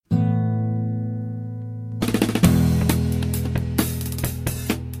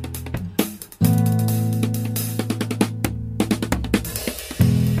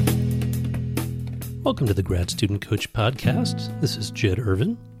Welcome to the Grad Student Coach Podcast. This is Jed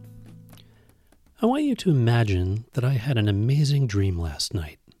Irvin. I want you to imagine that I had an amazing dream last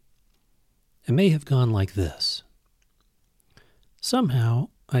night. It may have gone like this. Somehow,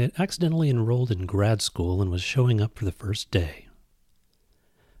 I had accidentally enrolled in grad school and was showing up for the first day.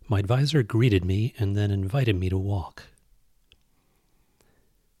 My advisor greeted me and then invited me to walk.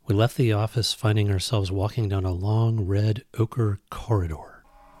 We left the office, finding ourselves walking down a long red ochre corridor.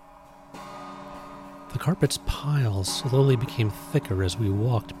 The carpet's piles slowly became thicker as we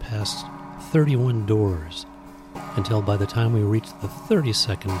walked past 31 doors, until by the time we reached the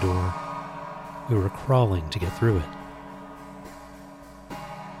 32nd door, we were crawling to get through it.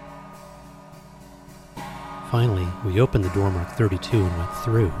 Finally, we opened the door marked 32 and went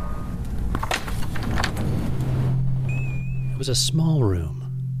through. It was a small room.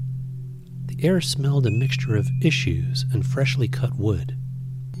 The air smelled a mixture of issues and freshly cut wood.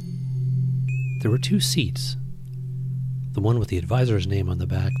 There were 2 seats. The one with the advisor's name on the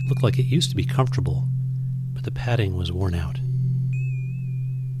back looked like it used to be comfortable, but the padding was worn out.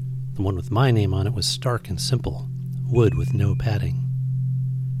 The one with my name on it was stark and simple, wood with no padding.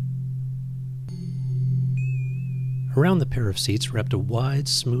 Around the pair of seats wrapped a wide,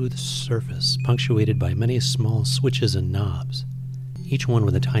 smooth surface punctuated by many small switches and knobs, each one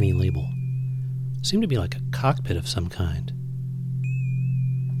with a tiny label. It seemed to be like a cockpit of some kind.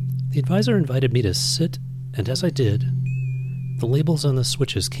 The advisor invited me to sit, and as I did, the labels on the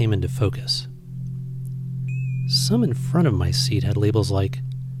switches came into focus. Some in front of my seat had labels like,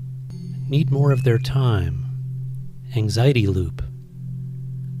 "Need more of their time," "Anxiety loop,"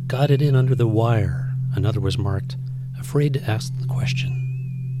 "Got it in under the wire." Another was marked, "Afraid to ask the question."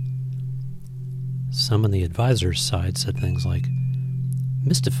 Some on the advisor's side said things like,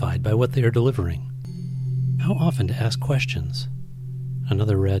 "Mystified by what they are delivering. How often to ask questions?"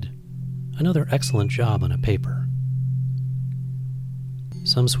 Another read, "Another excellent job on a paper."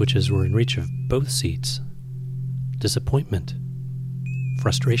 Some switches were in reach of both seats. Disappointment.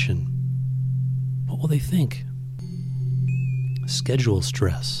 Frustration. What will they think? Schedule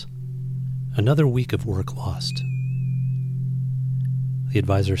stress. Another week of work lost. The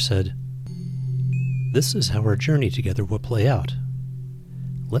advisor said, "This is how our journey together will play out.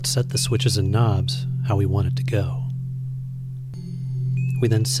 Let's set the switches and knobs how we want it to go." We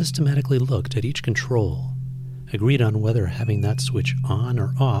then systematically looked at each control, agreed on whether having that switch on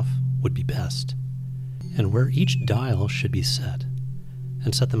or off would be best, and where each dial should be set,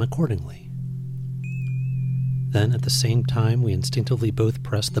 and set them accordingly. Then, at the same time, we instinctively both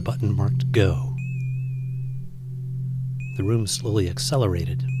pressed the button marked Go. The room slowly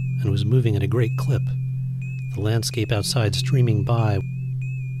accelerated and was moving at a great clip, the landscape outside streaming by.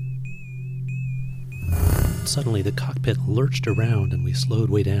 Suddenly, the cockpit lurched around and we slowed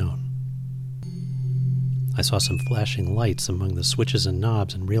way down. I saw some flashing lights among the switches and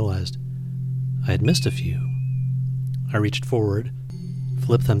knobs and realized I had missed a few. I reached forward,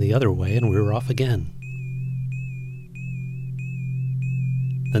 flipped them the other way, and we were off again.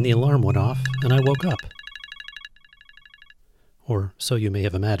 Then the alarm went off and I woke up. Or so you may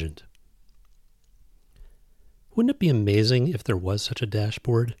have imagined. Wouldn't it be amazing if there was such a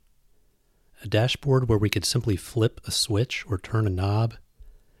dashboard? A dashboard where we could simply flip a switch or turn a knob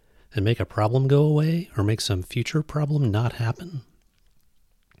and make a problem go away or make some future problem not happen.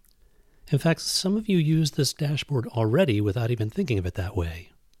 In fact, some of you use this dashboard already without even thinking of it that way.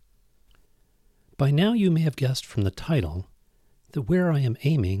 By now you may have guessed from the title that where I am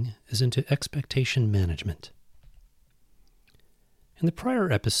aiming is into expectation management. In the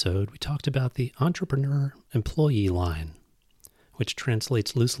prior episode, we talked about the entrepreneur-employee line, which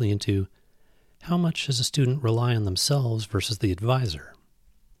translates loosely into how much does a student rely on themselves versus the advisor?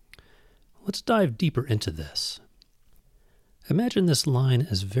 Let's dive deeper into this. Imagine this line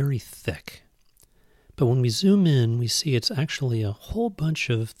is very thick, but when we zoom in, we see it's actually a whole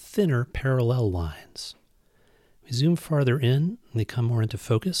bunch of thinner parallel lines. We zoom farther in, and they come more into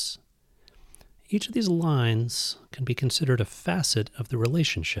focus. Each of these lines can be considered a facet of the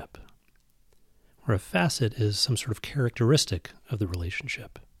relationship, or a facet is some sort of characteristic of the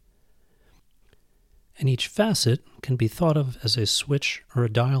relationship. And each facet can be thought of as a switch or a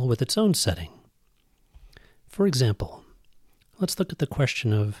dial with its own setting. For example, let's look at the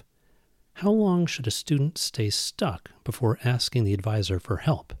question of how long should a student stay stuck before asking the advisor for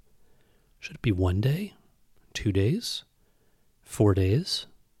help? Should it be 1 day, 2 days, 4 days?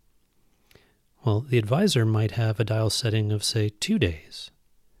 Well, the advisor might have a dial setting of, say, 2 days,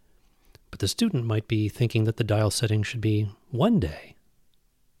 but the student might be thinking that the dial setting should be 1 day.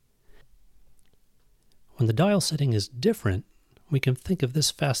 When the dial setting is different, we can think of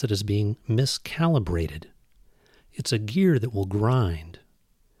this facet as being miscalibrated. It's a gear that will grind.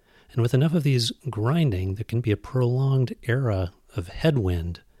 And with enough of these grinding, there can be a prolonged era of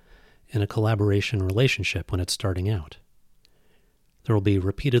headwind in a collaboration relationship when it's starting out. There will be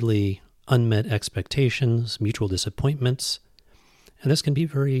repeatedly unmet expectations, mutual disappointments, and this can be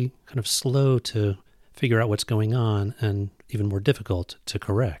very kind of slow to figure out what's going on and even more difficult to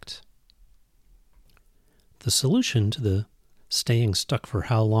correct. The solution to the staying stuck for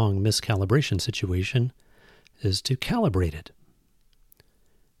how long miscalibration situation is to calibrate it.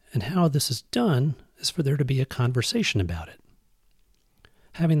 And how this is done is for there to be a conversation about it.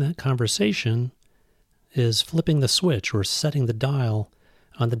 Having that conversation is flipping the switch or setting the dial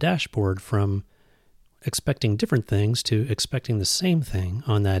on the dashboard from expecting different things to expecting the same thing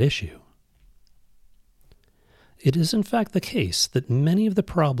on that issue. It is in fact the case that many of the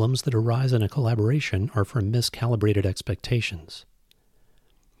problems that arise in a collaboration are from miscalibrated expectations.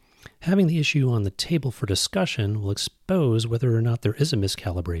 Having the issue on the table for discussion will expose whether or not there is a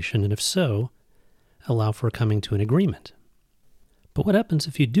miscalibration, and if so, allow for coming to an agreement. But what happens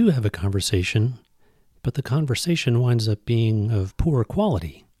if you do have a conversation, but the conversation winds up being of poor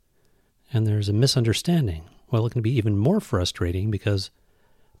quality, and there's a misunderstanding? Well, it can be even more frustrating because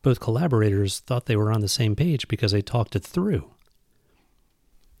both collaborators thought they were on the same page because they talked it through.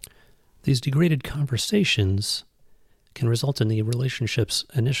 These degraded conversations can result in the relationship's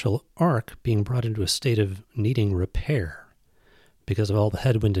initial arc being brought into a state of needing repair because of all the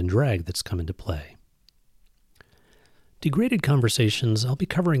headwind and drag that's come into play. Degraded conversations, I'll be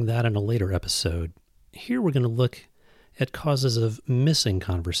covering that in a later episode. Here we're going to look at causes of missing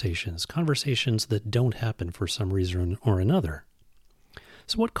conversations, conversations that don't happen for some reason or another.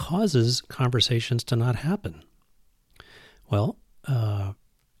 So what causes conversations to not happen? Well,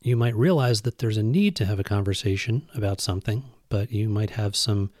 you might realize that there's a need to have a conversation about something, but you might have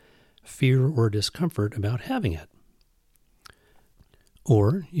some fear or discomfort about having it.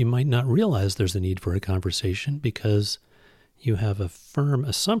 Or you might not realize there's a need for a conversation because you have a firm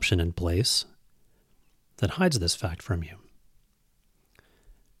assumption in place that hides this fact from you.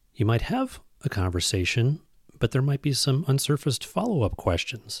 You might have a conversation, but there might be some unsurfaced follow-up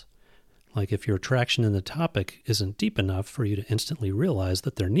questions, like if your traction in the topic isn't deep enough for you to instantly realize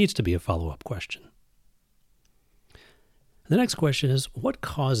that there needs to be a follow-up question. The next question is, what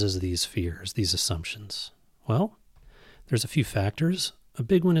causes these fears, these assumptions? Well, there's a few factors. A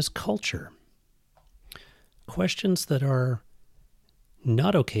big one is culture. Questions that are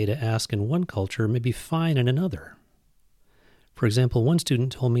not okay to ask in one culture may be fine in another. For example, one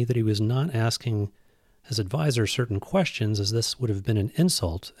student told me that he was not asking his advisor certain questions as this would have been an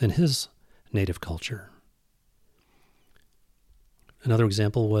insult in his native culture. Another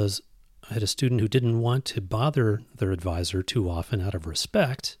example was I had a student who didn't want to bother their advisor too often out of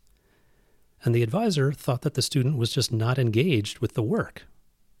respect, and the advisor thought that the student was just not engaged with the work.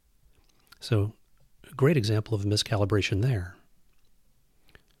 So, a great example of miscalibration there.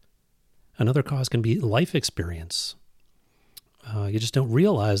 Another cause can be life experience. You just don't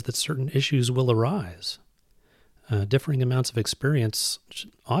realize that certain issues will arise. Differing amounts of experience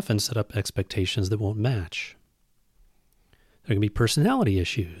often set up expectations that won't match. There can be personality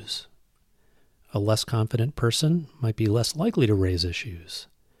issues. A less confident person might be less likely to raise issues.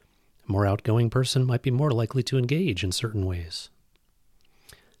 A more outgoing person might be more likely to engage in certain ways.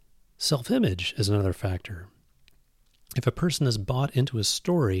 Self-image is another factor. If a person is bought into a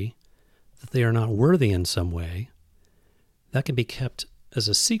story that they are not worthy in some way, that can be kept as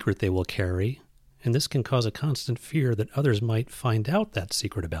a secret they will carry, and this can cause a constant fear that others might find out that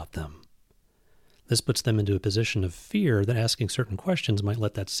secret about them. This puts them into a position of fear that asking certain questions might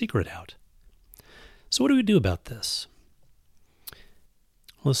let that secret out. So what do we do about this?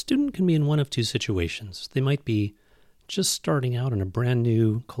 Well, a student can be in one of two situations. They might be just starting out in a brand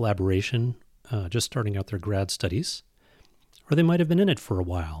new collaboration, just starting out their grad studies, or they might have been in it for a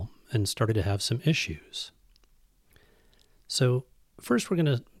while and started to have some issues. So first we're going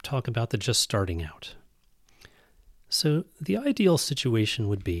to talk about the just starting out. So the ideal situation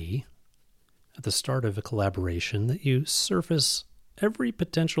would be, at the start of a collaboration, that you surface every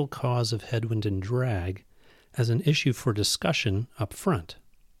potential cause of headwind and drag as an issue for discussion up front.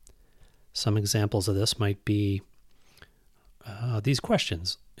 Some examples of this might be these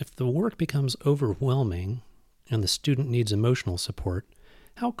questions. If the work becomes overwhelming and the student needs emotional support,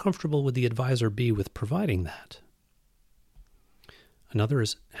 how comfortable would the advisor be with providing that? Another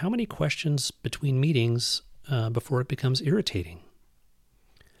is, how many questions between meetings before it becomes irritating?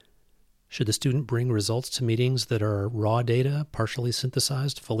 Should the student bring results to meetings that are raw data, partially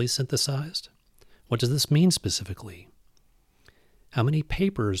synthesized, fully synthesized? What does this mean specifically? How many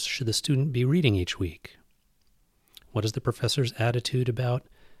papers should the student be reading each week? What is the professor's attitude about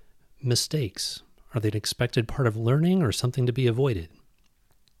mistakes? Are they an expected part of learning or something to be avoided?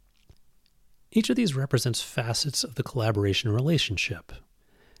 Each of these represents facets of the collaboration relationship,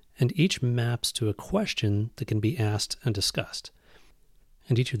 and each maps to a question that can be asked and discussed.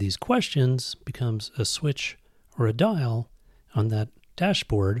 And each of these questions becomes a switch or a dial on that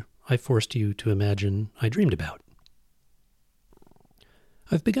dashboard I forced you to imagine I dreamed about.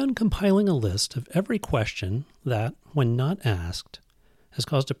 I've begun compiling a list of every question that, when not asked, has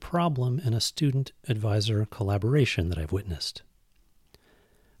caused a problem in a student-advisor collaboration that I've witnessed.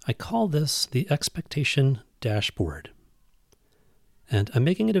 I call this the expectation dashboard, and I'm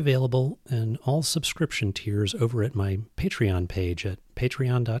making it available in all subscription tiers over at my Patreon page at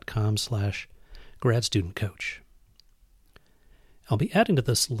patreon.com/gradstudentcoach. I'll be adding to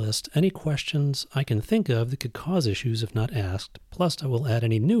this list any questions I can think of that could cause issues if not asked, plus I will add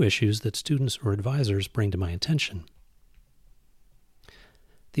any new issues that students or advisors bring to my attention.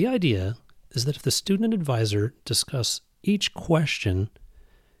 The idea is that if the student and advisor discuss each question,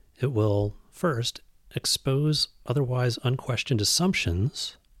 it will first expose otherwise unquestioned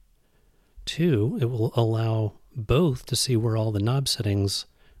assumptions. 2, it will allow both to see where all the knob settings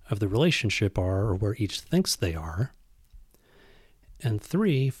of the relationship are or where each thinks they are. And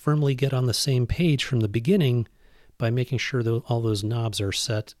 3, firmly get on the same page from the beginning by making sure that all those knobs are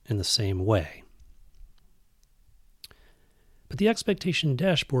set in the same way. But the expectation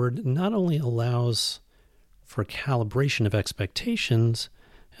dashboard not only allows for calibration of expectations,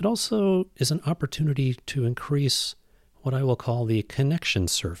 it also is an opportunity to increase what I will call the connection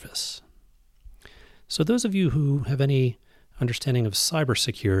surface. So those of you who have any understanding of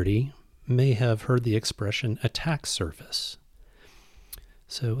cybersecurity may have heard the expression attack surface.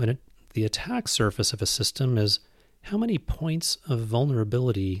 So the attack surface of a system is how many points of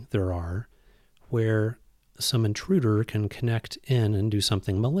vulnerability there are where some intruder can connect in and do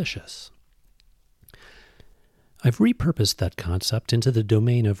something malicious. I've repurposed that concept into the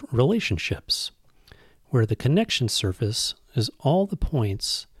domain of relationships, where the connection surface is all the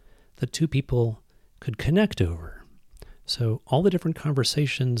points that two people could connect over. So all the different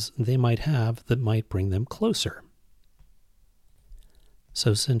conversations they might have that might bring them closer.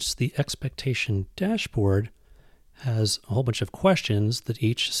 So since the expectation dashboard has a whole bunch of questions that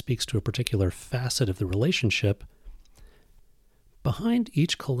each speaks to a particular facet of the relationship, behind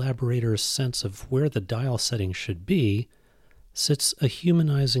each collaborator's sense of where the dial setting should be sits a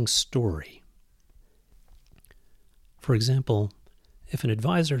humanizing story. For example, if an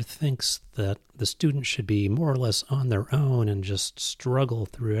advisor thinks that the student should be more or less on their own and just struggle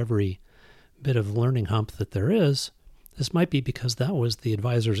through every bit of learning hump that there is, this might be because that was the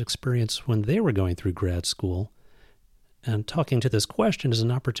advisor's experience when they were going through grad school, and talking to this question is an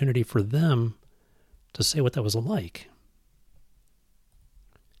opportunity for them to say what that was like.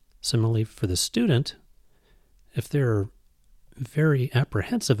 Similarly, for the student, if they're very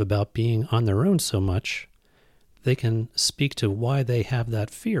apprehensive about being on their own so much, they can speak to why they have that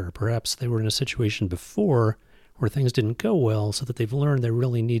fear. Perhaps they were in a situation before where things didn't go well, so that they've learned they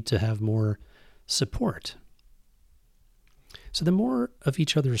really need to have more support. So the more of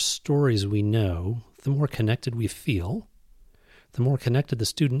each other's stories we know, the more connected we feel. The more connected the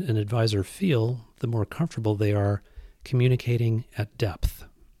student and advisor feel, the more comfortable they are communicating at depth.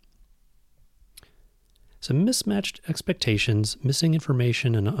 So mismatched expectations, missing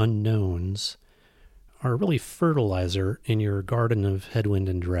information, and unknowns are really fertilizer in your garden of headwind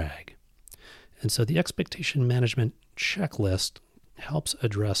and drag. And so the expectation management checklist helps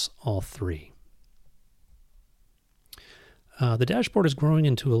address all three. The dashboard is growing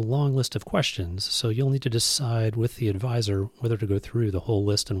into a long list of questions, so you'll need to decide with the advisor whether to go through the whole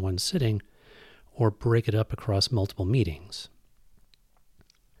list in one sitting or break it up across multiple meetings.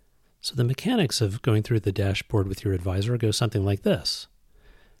 So the mechanics of going through the dashboard with your advisor go something like this.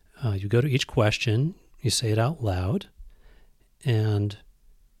 You go to each question, you say it out loud, and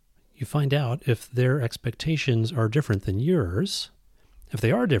you find out if their expectations are different than yours. If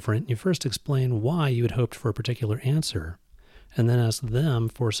they are different, you first explain why you had hoped for a particular answer, and then ask them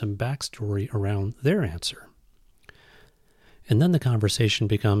for some backstory around their answer. And then the conversation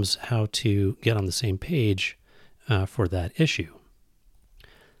becomes how to get on the same page for that issue.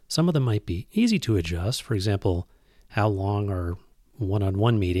 Some of them might be easy to adjust. For example, how long are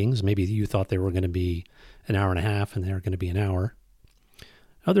one-on-one meetings? Maybe you thought they were going to be an hour and a half and they're going to be an hour.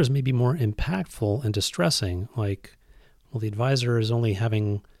 Others may be more impactful and distressing, like, well, the advisor is only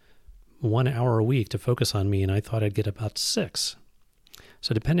having 1 hour a week to focus on me, and I thought I'd get about 6.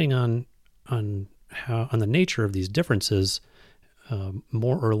 So depending on the nature of these differences,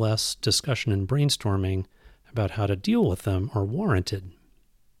 more or less discussion and brainstorming about how to deal with them are warranted.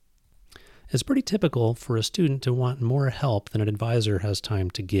 It's pretty typical for a student to want more help than an advisor has time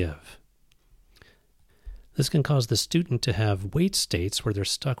to give. This can cause the student to have wait states where they're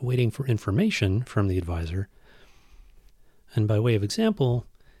stuck waiting for information from the advisor. And by way of example,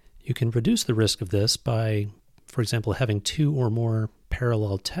 you can reduce the risk of this by, for example, having 2 or more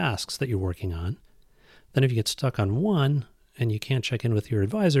parallel tasks that you're working on. Then if you get stuck on one and you can't check in with your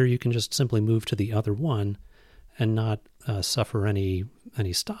advisor, you can just simply move to the other one and not suffer any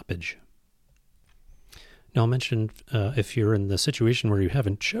stoppage. Now, I'll mention if you're in the situation where you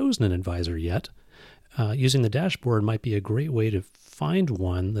haven't chosen an advisor yet, using the dashboard might be a great way to find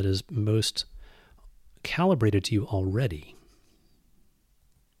one that is most calibrated to you already.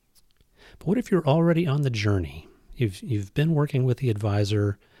 But what if you're already on the journey? You've been working with the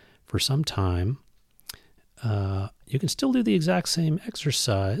advisor for some time. You can still do the exact same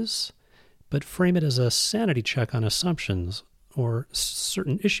exercise, but frame it as a sanity check on assumptions, or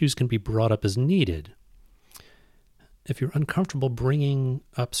certain issues can be brought up as needed. If you're uncomfortable bringing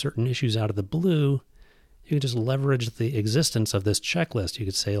up certain issues out of the blue, you can just leverage the existence of this checklist. You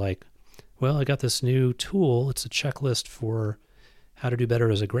could say like, well, I got this new tool. It's a checklist for how to do better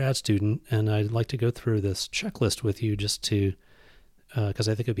as a grad student, and I'd like to go through this checklist with you just to, because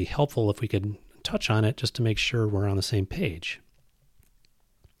I think it'd be helpful if we could touch on it just to make sure we're on the same page.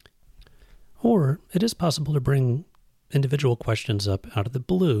 Or it is possible to bring individual questions up out of the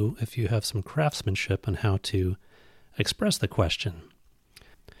blue if you have some craftsmanship on how to express the question.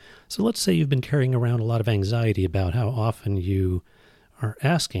 So let's say you've been carrying around a lot of anxiety about how often you are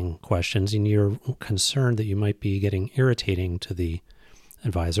asking questions and you're concerned that you might be getting irritating to the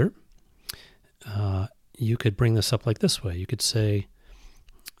advisor. You could bring this up like this way. You could say,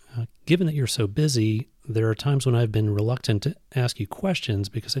 given that you're so busy, there are times when I've been reluctant to ask you questions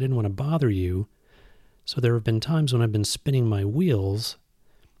because I didn't want to bother you. So there have been times when I've been spinning my wheels.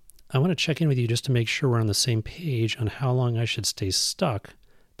 I want to check in with you just to make sure we're on the same page on how long I should stay stuck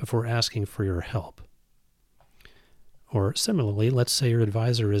before asking for your help. Or similarly, let's say your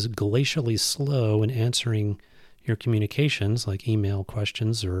advisor is glacially slow in answering your communications, like email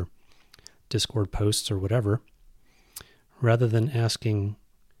questions or Discord posts or whatever. Rather than asking,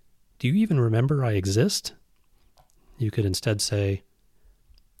 do you even remember I exist? You could instead say,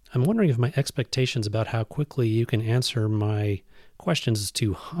 I'm wondering if my expectations about how quickly you can answer my questions is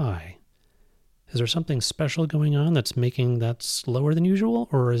too high. Is there something special going on that's making that slower than usual,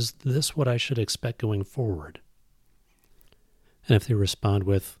 or is this what I should expect going forward? And if they respond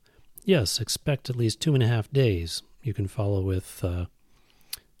with, yes, expect at least 2.5 days, you can follow with,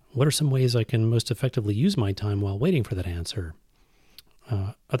 what are some ways I can most effectively use my time while waiting for that answer?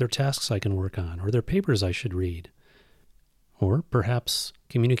 Other tasks I can work on, or are there papers I should read? Or perhaps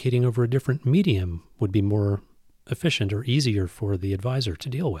communicating over a different medium would be more efficient or easier for the advisor to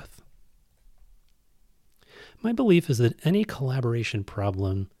deal with. My belief is that any collaboration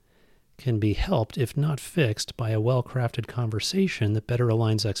problem can be helped, if not fixed, by a well-crafted conversation that better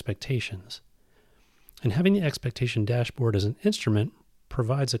aligns expectations. And having the expectation dashboard as an instrument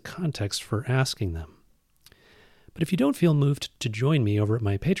provides a context for asking them. But if you don't feel moved to join me over at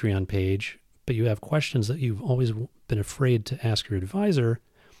my Patreon page, but you have questions that you've always been afraid to ask your advisor,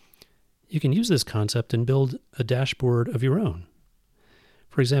 you can use this concept and build a dashboard of your own.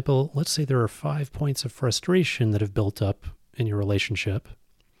 For example, let's say there are 5 points of frustration that have built up in your relationship.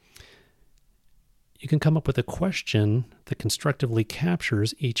 You can come up with a question that constructively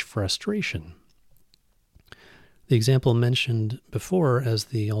captures each frustration. The example mentioned before as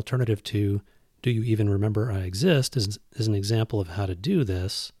the alternative to, do you even remember I exist, is an example of how to do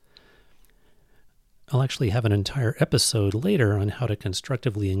this. I'll actually have an entire episode later on how to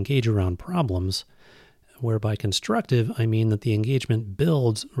constructively engage around problems, where by constructive, I mean that the engagement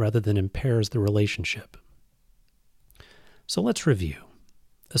builds rather than impairs the relationship. So let's review.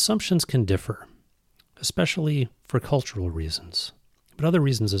 Assumptions can differ, especially for cultural reasons, but other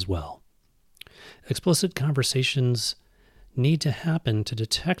reasons as well. Explicit conversations need to happen to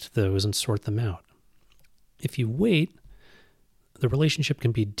detect those and sort them out. If you wait, the relationship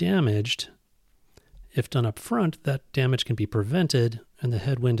can be damaged. If done up front, that damage can be prevented and the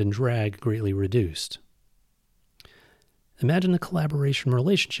headwind and drag greatly reduced. Imagine the collaboration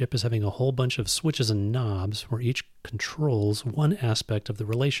relationship as having a whole bunch of switches and knobs where each controls one aspect of the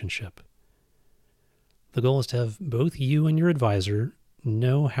relationship. The goal is to have both you and your advisor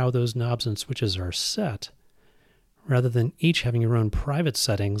know how those knobs and switches are set, rather than each having your own private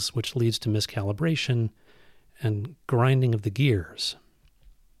settings, which leads to miscalibration and grinding of the gears.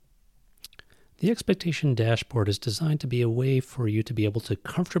 The expectation dashboard is designed to be a way for you to be able to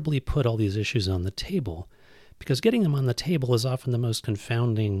comfortably put all these issues on the table, because getting them on the table is often the most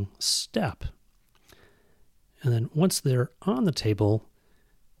confounding step. And then once they're on the table,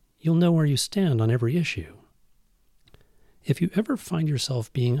 you'll know where you stand on every issue. If you ever find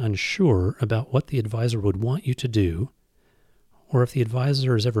yourself being unsure about what the advisor would want you to do, or if the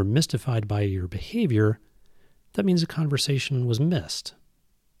advisor is ever mystified by your behavior, that means a conversation was missed.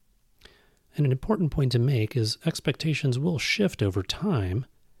 And an important point to make is expectations will shift over time,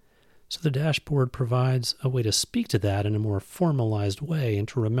 so the dashboard provides a way to speak to that in a more formalized way and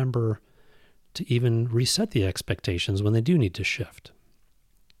to remember to even reset the expectations when they do need to shift.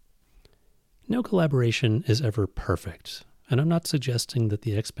 No collaboration is ever perfect, and I'm not suggesting that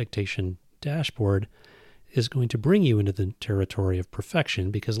the expectation dashboard is going to bring you into the territory of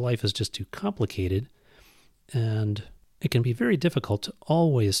perfection, because life is just too complicated, and it can be very difficult to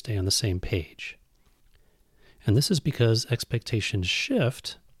always stay on the same page. And this is because expectations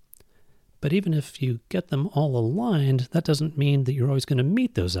shift, but even if you get them all aligned, that doesn't mean that you're always going to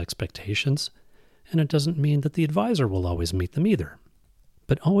meet those expectations, and it doesn't mean that the advisor will always meet them either.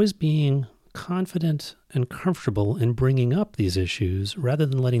 But always being confident and comfortable in bringing up these issues rather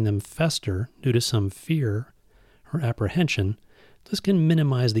than letting them fester due to some fear or apprehension, this can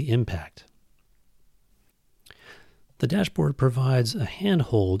minimize the impact. The dashboard provides a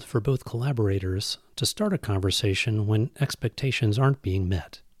handhold for both collaborators to start a conversation when expectations aren't being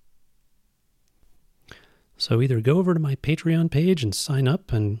met. So either go over to my Patreon page and sign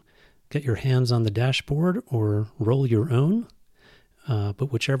up and get your hands on the dashboard, or roll your own.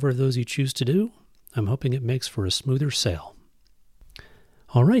 But whichever of those you choose to do, I'm hoping it makes for a smoother sail.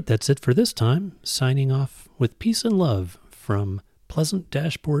 All right, that's it for this time. Signing off with peace and love from Pleasant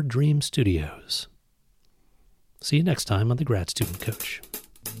Dashboard Dream Studios. See you next time on The Grad Student Coach.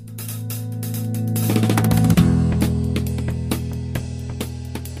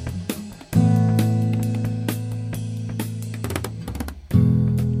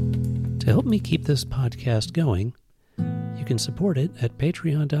 To help me keep this podcast going, you can support it at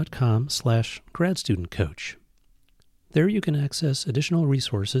patreon.com/gradstudentcoach. There you can access additional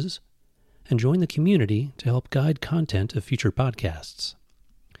resources and join the community to help guide content of future podcasts.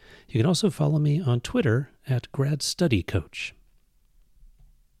 You can also follow me on Twitter at GradStudyCoach.